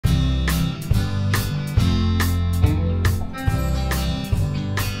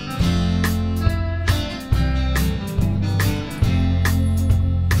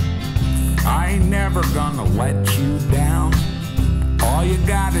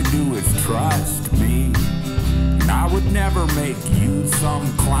trust me, and I would never make you some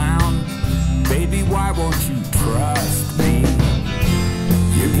clown. Baby, why won't you trust me?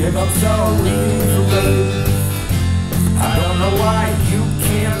 You give up so easily. I don't know why you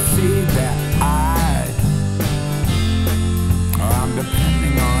can't see that I'm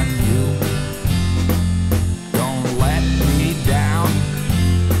depending on you. Don't let me down,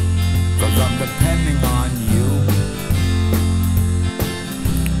 'cause I'm depending on you.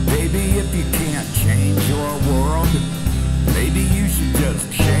 Baby, if you can't change your world, maybe you should just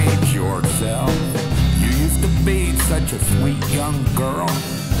change yourself. You used to be such a sweet young girl.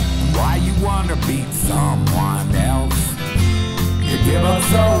 Why you wanna be someone else? You give up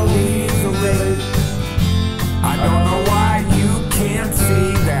so easily. I don't know why you can't see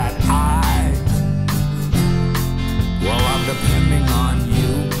that well, I'm depending on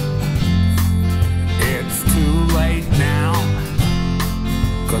you. It's too late now,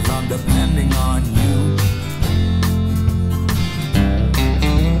 'cause I'm depending on you.